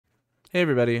Hey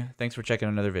everybody, thanks for checking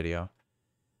another video.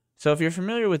 So if you're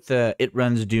familiar with the It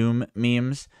Runs Doom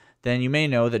memes, then you may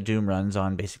know that Doom runs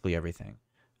on basically everything.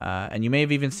 And you may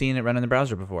have even seen it run in the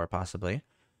browser before, possibly.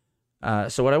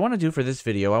 So what I want to do for this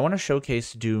video, I want to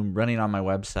showcase Doom running on my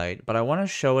website, but I want to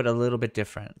show it a little bit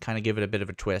different, kind of give it a bit of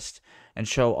a twist, and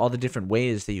show all the different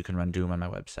ways that you can run Doom on my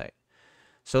website.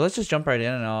 So let's just jump right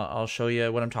in and I'll show you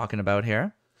what I'm talking about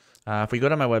here. If we go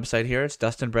to my website here, it's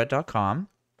dustinbrett.com.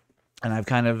 And I've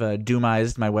kind of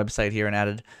Doomized my website here and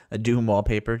added a Doom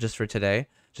wallpaper just for today,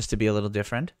 just to be a little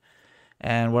different.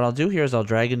 And what I'll do here is I'll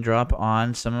drag and drop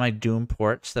on some of my Doom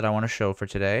ports that I want to show for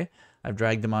today. I've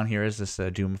dragged them on here as this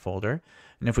Doom folder.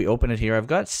 And if we open it here, I've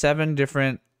got 7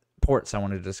 different ports I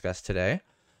wanted to discuss today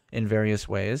in various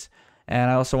ways. And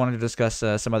I also wanted to discuss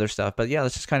some other stuff. But yeah,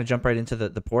 let's just kind of jump right into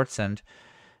the ports and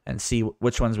see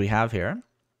which ones we have here.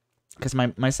 Because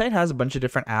my site has a bunch of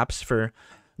different apps for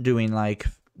doing like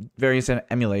various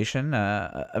emulation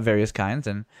of various kinds,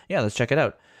 and yeah, let's check it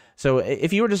out. So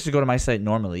if you were just to go to my site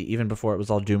normally, even before it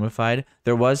was all Doomified,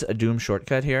 there was a Doom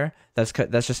shortcut here. That's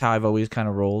just how I've always kind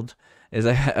of rolled, is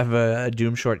I have a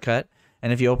Doom shortcut.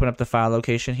 And if you open up the file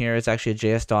location here, it's actually a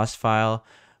JS-DOS file,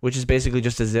 which is basically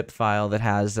just a zip file that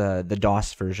has the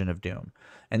DOS version of Doom.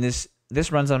 And this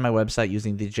runs on my website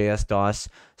using the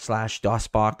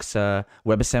JS-DOS/DOSBox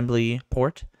WebAssembly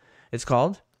port, it's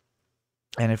called.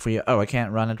 And if we, I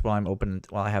can't run it while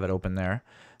I have it open there.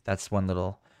 That's one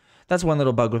little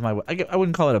bug with my, I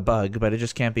wouldn't call it a bug, but it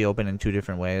just can't be open in 2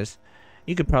 different ways.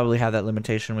 You could probably have that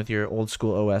limitation with your old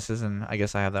school OSs, and I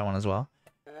guess I have that one as well.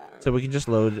 So we can just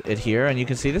load it here, and you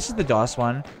can see this is the DOS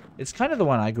one. It's kind of the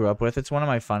one I grew up with. It's one of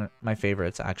my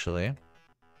favorites, actually.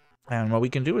 And what we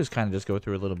can do is kind of just go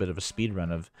through a little bit of a speed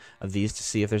run of these to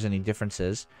see if there's any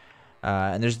differences.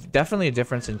 And there's definitely a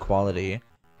difference in quality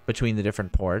between the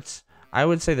different ports. I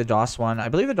would say the DOS one, I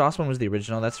believe the DOS one was the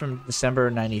original. That's from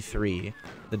December 93.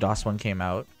 The DOS one came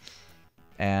out.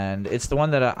 And it's the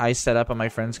one that I set up on my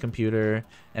friend's computer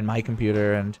and my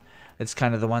computer. And it's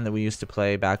kind of the one that we used to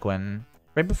play back when,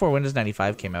 right before Windows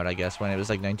 95 came out, I guess, when it was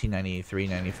like 1993,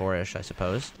 94-ish, I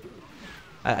suppose.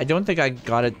 I don't think I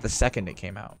got it the second it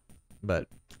came out, but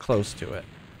close to it.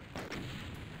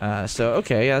 So,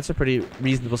 okay, yeah, that's a pretty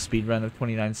reasonable speed run of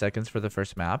 29 seconds for the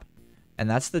first map. And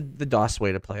that's the DOS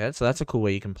way to play it, so that's a cool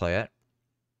way you can play it.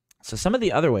 So some of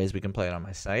the other ways we can play it on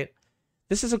my site.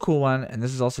 This is a cool one, and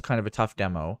this is also kind of a tough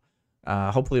demo.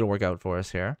 Hopefully it'll work out for us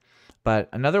here. But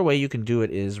another way you can do it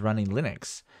is running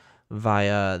Linux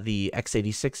via the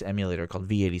x86 emulator called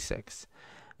v86.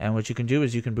 And what you can do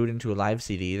is you can boot into a live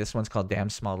CD. This one's called Damn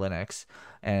Small Linux.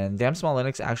 And Damn Small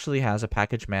Linux actually has a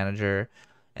package manager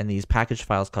and these package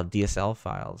files called DSL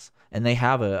files. And they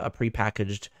have a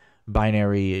prepackaged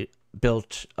binary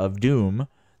built of Doom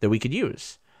that we could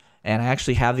use. And I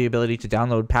actually have the ability to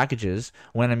download packages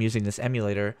when I'm using this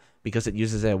emulator because it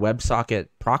uses a WebSocket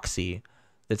proxy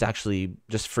that's actually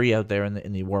just free out there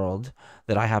in the world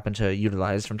that I happen to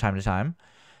utilize from time to time.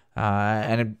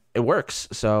 And it works.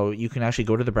 So you can actually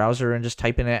go to the browser and just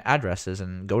type in addresses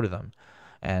and go to them.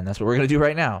 And that's what we're going to do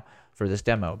right now for this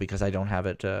demo because I don't have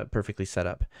it perfectly set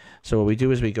up. So what we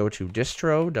do is we go to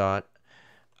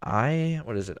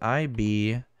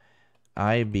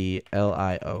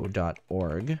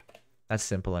iblio.org. That's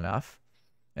simple enough.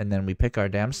 And then we pick our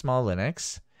Damn Small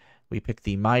Linux. We pick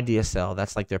the My DSL.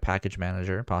 That's like their package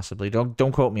manager, possibly.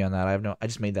 Don't quote me on that. I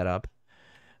just made that up.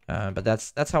 But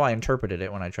that's how I interpreted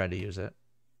it when I tried to use it.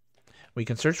 We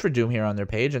can search for Doom here on their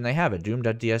page, and they have it,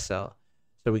 doom.dsl.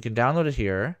 So we can download it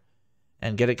here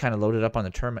and get it kind of loaded up on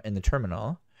in the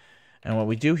terminal. And what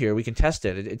we do here, we can test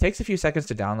it. It takes a few seconds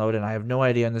to download, and I have no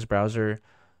idea in this browser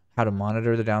how to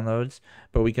monitor the downloads,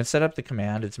 but we can set up the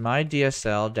command. It's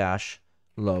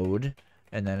mydsl-load,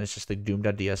 and then it's just the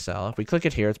doom.dsl. If we click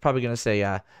it here, it's probably going to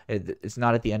say it's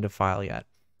not at the end of file yet.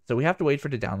 So we have to wait for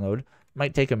it to download. It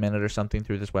might take a minute or something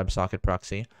through this WebSocket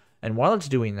proxy. And while it's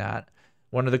doing that,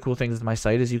 one of the cool things with my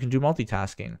site is you can do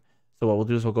multitasking. So what we'll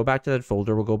do is we'll go back to that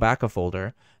folder, we'll go back a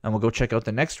folder, and we'll go check out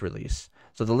the next release.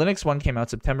 So the Linux one came out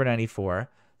September 94.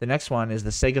 The next one is the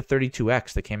Sega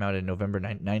 32X that came out in November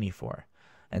 94.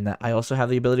 And I also have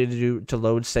the ability to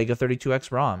load Sega 32X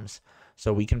ROMs.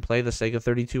 So we can play the Sega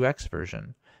 32X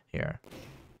version here.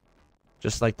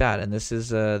 Just like that. And this is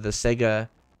the Sega,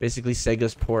 basically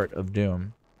Sega's port of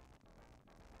Doom.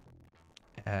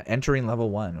 Entering level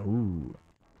 1. Ooh.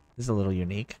 This is a little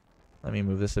unique. Let me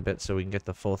move this a bit so we can get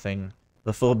the full thing,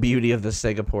 the full beauty of the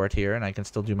Sega port here. And I can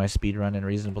still do my speed run in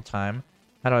reasonable time.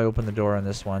 How do I open the door on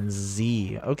this one?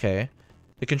 Z. Okay.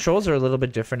 The controls are a little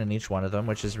bit different in each one of them,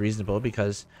 which is reasonable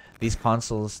because these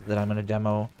consoles that I'm going to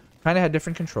demo kind of had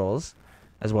different controls,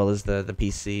 as well as the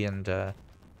PC and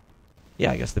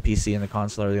Yeah, I guess the PC and the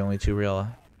console are the only two real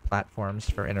platforms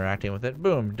for interacting with it.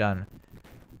 Boom, done.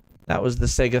 That was the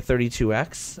Sega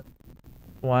 32X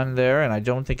one there, and I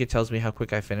don't think it tells me how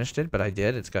quick I finished it, but I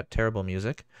did. It's got terrible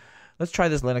music. Let's try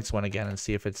this Linux one again and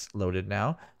see if it's loaded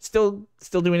now. Still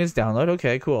doing its download.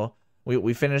 Okay, cool. We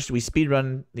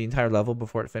speedrun the entire level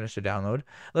before it finished the download.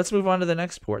 Let's move on to the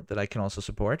next port that I can also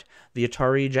support, the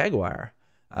Atari Jaguar.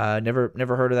 Never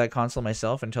heard of that console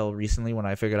myself until recently when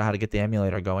I figured out how to get the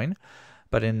emulator going.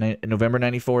 But in November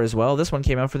 94 as well, this one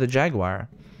came out for the Jaguar.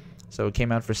 So it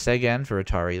came out for Sega and for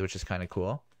Atari, which is kind of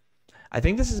cool. I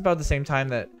think this is about the same time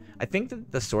that I think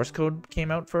that the source code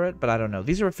came out for it, but I don't know.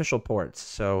 These are official ports,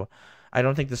 so I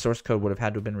don't think the source code would have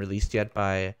had to have been released yet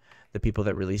by the people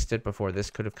that released it before this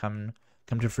could have come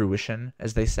to fruition,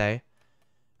 as they say.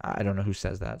 I don't know who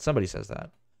says that. Somebody says that.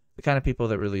 The kind of people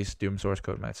that release Doom source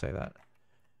code might say that.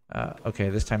 Okay,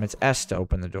 this time it's S to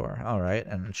open the door. All right,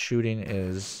 and shooting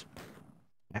is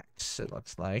X, it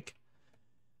looks like.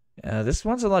 This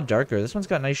one's a lot darker. This one's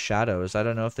got nice shadows. I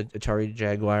don't know if the Atari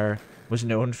Jaguar was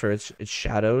known for its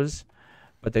shadows,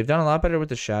 but they've done a lot better with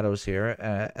the shadows here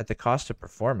at the cost of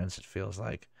performance, it feels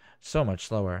like. So much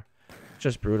slower.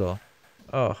 Just brutal.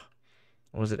 Oh,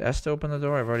 was it S to open the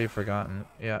door? I've already forgotten.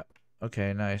 Yeah.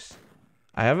 Okay, nice.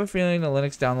 I have a feeling the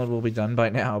Linux download will be done by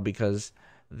now because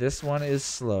this one is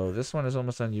slow. This one is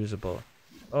almost unusable.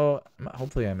 Oh,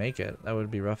 hopefully I make it. That would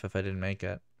be rough if I didn't make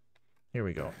it. Here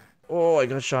we go. Oh, I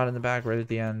got shot in the back right at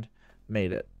the end.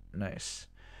 Made it. Nice.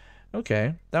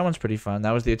 Okay, that one's pretty fun.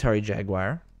 That was the Atari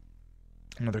Jaguar.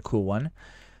 Another cool one.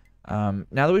 Now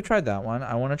that we've tried that one,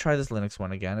 I want to try this Linux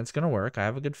one again. It's going to work. I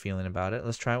have a good feeling about it.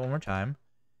 Let's try it one more time.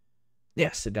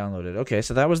 Yes, it downloaded. Okay,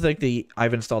 so that was like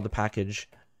I've installed the package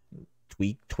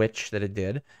twitch that it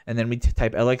did. And then we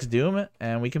type LX Doom,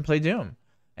 and we can play Doom.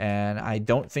 And I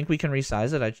don't think we can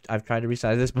resize it. I've tried to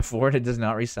resize this before, and it does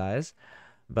not resize.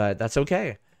 But that's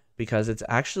okay, because it's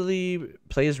actually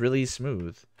plays really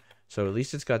smooth. So at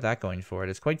least it's got that going for it.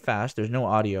 It's quite fast. There's no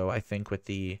audio, I think, with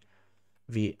the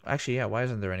Actually, yeah, why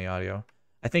isn't there any audio?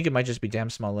 I think it might just be damn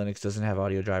small Linux doesn't have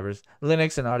audio drivers.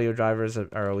 Linux and audio drivers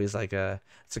are always like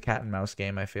it's a cat and mouse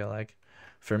game, I feel like.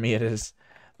 For me it is.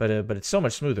 But it's so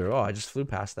much smoother. Oh, I just flew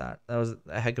past that. That was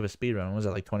a heck of a speed run. Was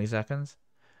it like 20 seconds?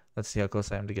 Let's see how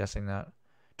close I am to guessing that.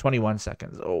 21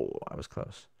 seconds. Oh, I was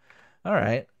close. All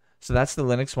right. So that's the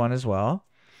Linux one as well.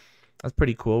 That's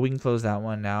pretty cool. We can close that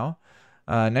one now.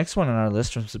 Next one on our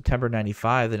list from September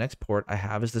 95, the next port I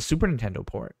have is the Super Nintendo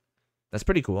port. That's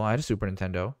pretty cool. I had a Super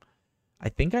Nintendo. I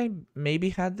think I maybe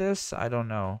had this. I don't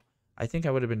know. I think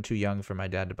I would have been too young for my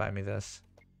dad to buy me this.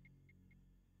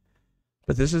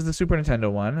 But this is the Super Nintendo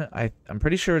one. I'm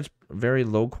pretty sure it's very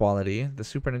low quality. The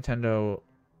Super Nintendo...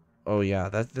 Oh yeah,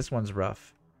 this one's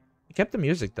rough. It kept the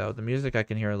music though. The music I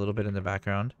can hear a little bit in the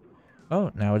background.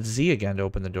 Oh, now it's Z again to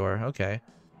open the door. Okay.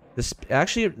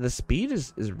 Actually, the speed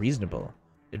is reasonable.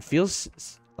 It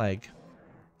feels like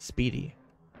speedy.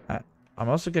 I'm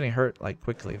also getting hurt like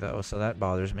quickly though, so that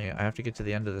bothers me. I have to get to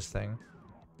the end of this thing.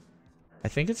 I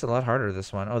think it's a lot harder,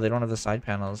 this one. Oh, they don't have the side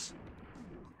panels.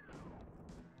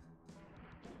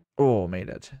 Oh, made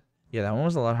it. Yeah, that one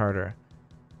was a lot harder.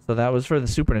 So that was for the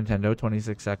Super Nintendo,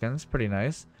 26 seconds. Pretty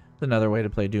nice. Another way to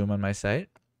play Doom on my site.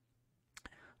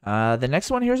 The next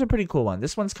one here is a pretty cool one.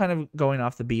 This one's kind of going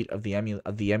off the beat of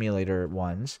the emulator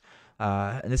ones.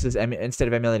 And this is instead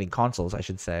of emulating consoles, I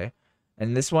should say.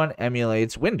 And this one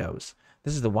emulates Windows.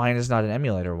 This is the Wine is Not an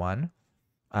Emulator one.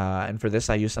 And for this,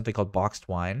 I use something called Boxed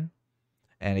Wine.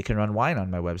 And it can run Wine on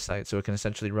my website. So it can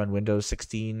essentially run Windows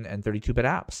 16 and 32-bit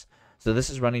apps. So this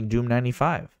is running Doom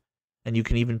 95. And you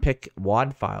can even pick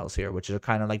WAD files here, which are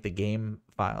kind of like the game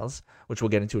files, which we'll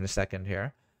get into in a second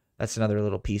here. That's another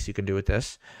little piece you can do with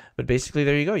this. But basically,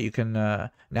 there you go. You can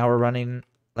now we're running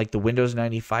like the Windows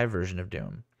 95 version of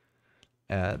Doom.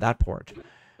 That port,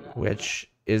 which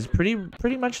is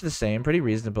pretty much the same, pretty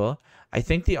reasonable. I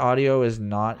think the audio is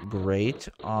not great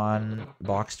on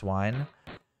Boxed Wine.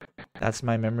 That's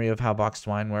my memory of how Boxed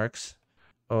Wine works.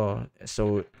 Oh,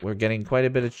 so we're getting quite a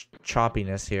bit of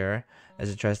choppiness here as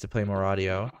it tries to play more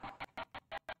audio.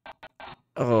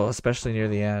 Oh, especially near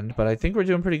the end. But I think we're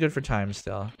doing pretty good for time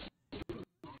still.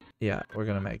 Yeah, we're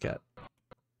gonna make it.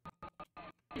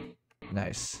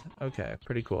 Nice. Okay,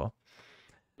 pretty cool.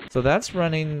 So that's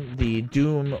running the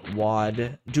Doom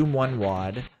 1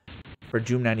 WAD for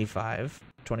Doom 95,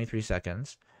 23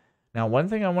 seconds. Now, one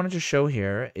thing I wanted to show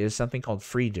here is something called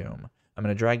FreeDOOM. I'm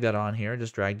going to drag that on here,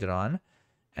 just dragged it on.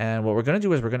 And what we're going to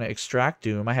do is we're going to extract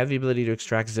Doom. I have the ability to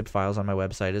extract zip files on my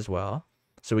website as well.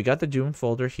 So we got the Doom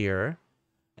folder here.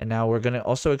 And now we're going to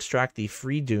also extract the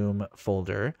FreeDOOM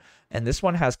folder. And this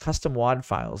one has custom WAD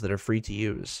files that are free to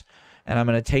use. And I'm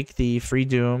going to take the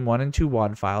FreeDOOM 1 and 2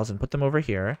 WAD files and put them over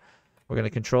here. We're going to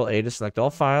Control A to select all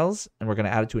files, and we're going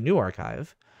to add it to a new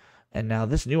archive. And now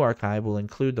this new archive will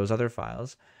include those other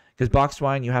files. Because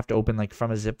Boxedwine, you have to open like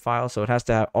from a zip file, so it has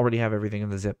to already have everything in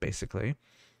the zip, basically.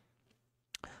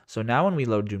 So now when we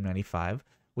load Doom 95,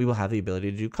 we will have the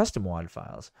ability to do custom WAD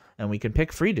files. And we can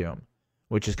pick FreeDOOM,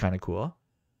 which is kind of cool.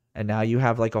 And now you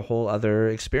have like a whole other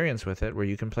experience with it where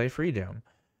you can play FreeDOOM.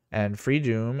 And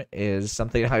FreeDOOM is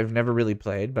something I've never really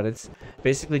played, but it's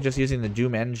basically just using the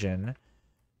Doom engine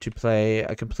to play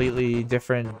a completely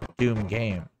different Doom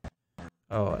game.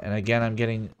 Oh, and again, I'm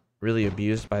getting really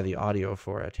abused by the audio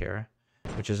for it here,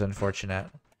 which is unfortunate.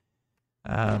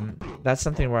 That's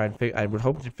something where I would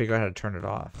hope to figure out how to turn it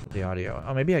off, the audio.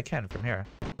 Oh, maybe I can from here.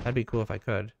 That'd be cool if I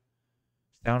could.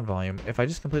 Sound volume. If I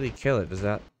just completely kill it, does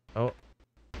that... Oh.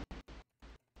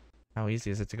 How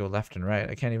easy is it to go left and right?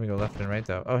 I can't even go left and right,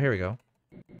 though. Oh, here we go.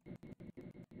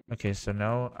 Okay, so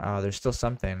no. Oh, there's still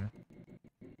something.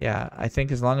 Yeah, I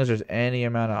think as long as there's any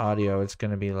amount of audio, it's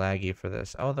going to be laggy for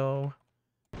this. Although...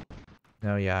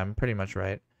 No, yeah, I'm pretty much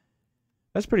right.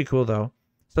 That's pretty cool, though.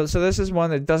 So this is one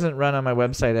that doesn't run on my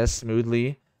website as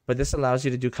smoothly, but this allows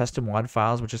you to do custom WAD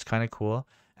files, which is kind of cool.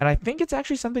 And I think it's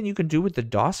actually something you can do with the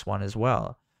DOS one as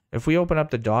well. If we open up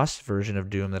the DOS version of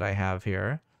Doom that I have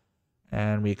here,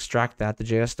 and we extract that, the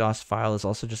JS-DOS file is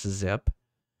also just a zip.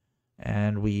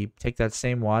 And we take that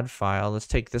same WAD file. Let's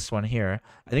take this one here.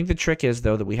 I think the trick is,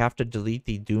 though, that we have to delete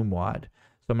the Doom WAD.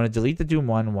 So I'm going to delete the Doom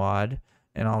 1 WAD,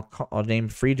 and I'll name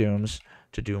FreeDOOMs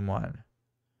to Doom 1.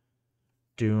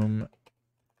 Doom...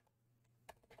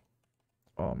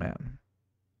 Oh, man.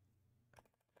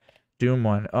 Doom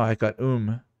 1. Oh, I got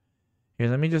Here,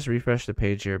 let me just refresh the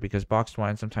page here because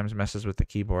Boxedwine sometimes messes with the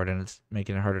keyboard and it's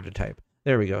making it harder to type.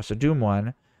 There we go. So Doom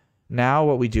 1. Now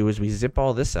what we do is we zip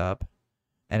all this up,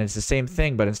 and it's the same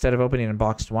thing, but instead of opening in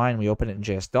Boxedwine, we open it in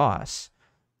JS-DOS.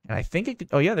 And I think it could...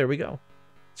 Oh, yeah, there we go.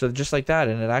 So just like that,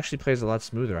 and it actually plays a lot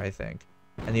smoother, I think.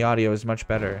 And the audio is much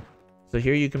better. So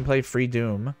here you can play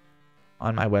FreeDOOM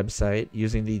on my website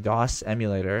using the DOS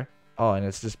emulator. Oh, and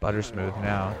it's just butter smooth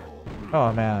now.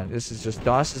 Oh, man. This is just...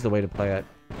 DOS is the way to play it.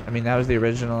 I mean, that was the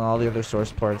original. All the other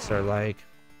source ports are, like...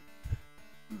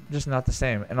 just not the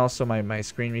same. And also, my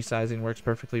screen resizing works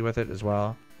perfectly with it as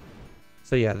well.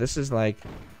 So, yeah, this is, like,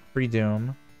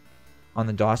 FreeDOOM on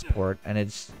the DOS port. And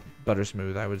it's butter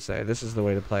smooth, I would say. This is the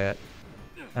way to play it.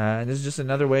 And this is just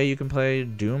another way you can play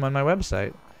Doom on my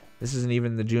website. This isn't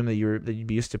even the Doom that you'd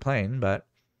be used to playing, but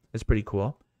it's pretty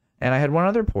cool. And I had one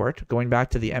other port, going back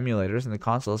to the emulators and the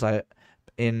consoles.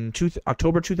 In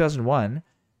October 2001,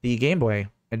 the Game Boy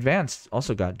Advance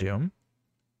also got Doom,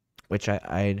 which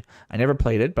I never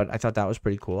played it, but I thought that was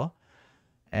pretty cool.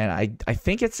 And I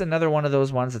think it's another one of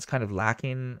those ones that's kind of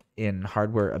lacking in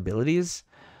hardware abilities.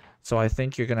 So I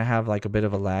think you're going to have like a bit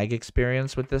of a lag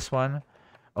experience with this one.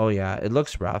 Oh yeah, it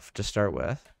looks rough to start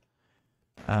with.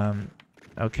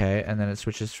 Okay, and then it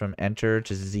switches from enter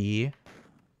to Z.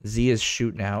 Z is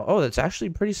shoot now. Oh, that's actually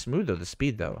pretty smooth though, the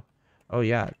speed though. Oh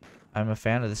yeah, I'm a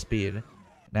fan of the speed.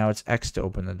 Now it's X to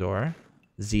open the door.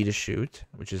 Z to shoot,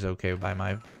 which is okay by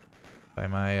my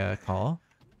call.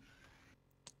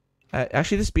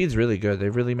 Actually, the speed's really good.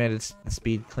 They've really made its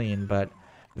speed clean, but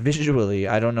visually,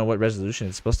 I don't know what resolution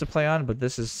it's supposed to play on, but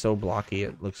this is so blocky,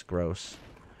 it looks gross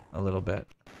a little bit.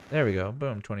 There we go.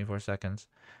 Boom, 24 seconds.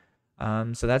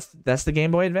 So that's the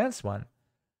Game Boy Advance one.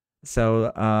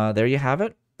 So there you have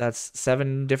it. That's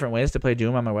 7 different ways to play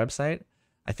Doom on my website.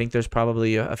 I think there's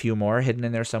probably a few more hidden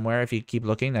in there somewhere if you keep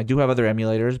looking. I do have other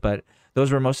emulators, but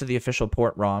those were most of the official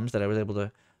port ROMs that I was able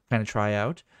to kind of try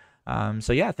out.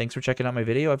 So yeah, thanks for checking out my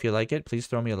video. If you like it, please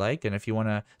throw me a like. And if you want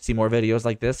to see more videos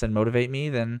like this and motivate me,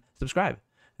 then subscribe.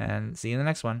 And see you in the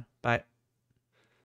next one. Bye.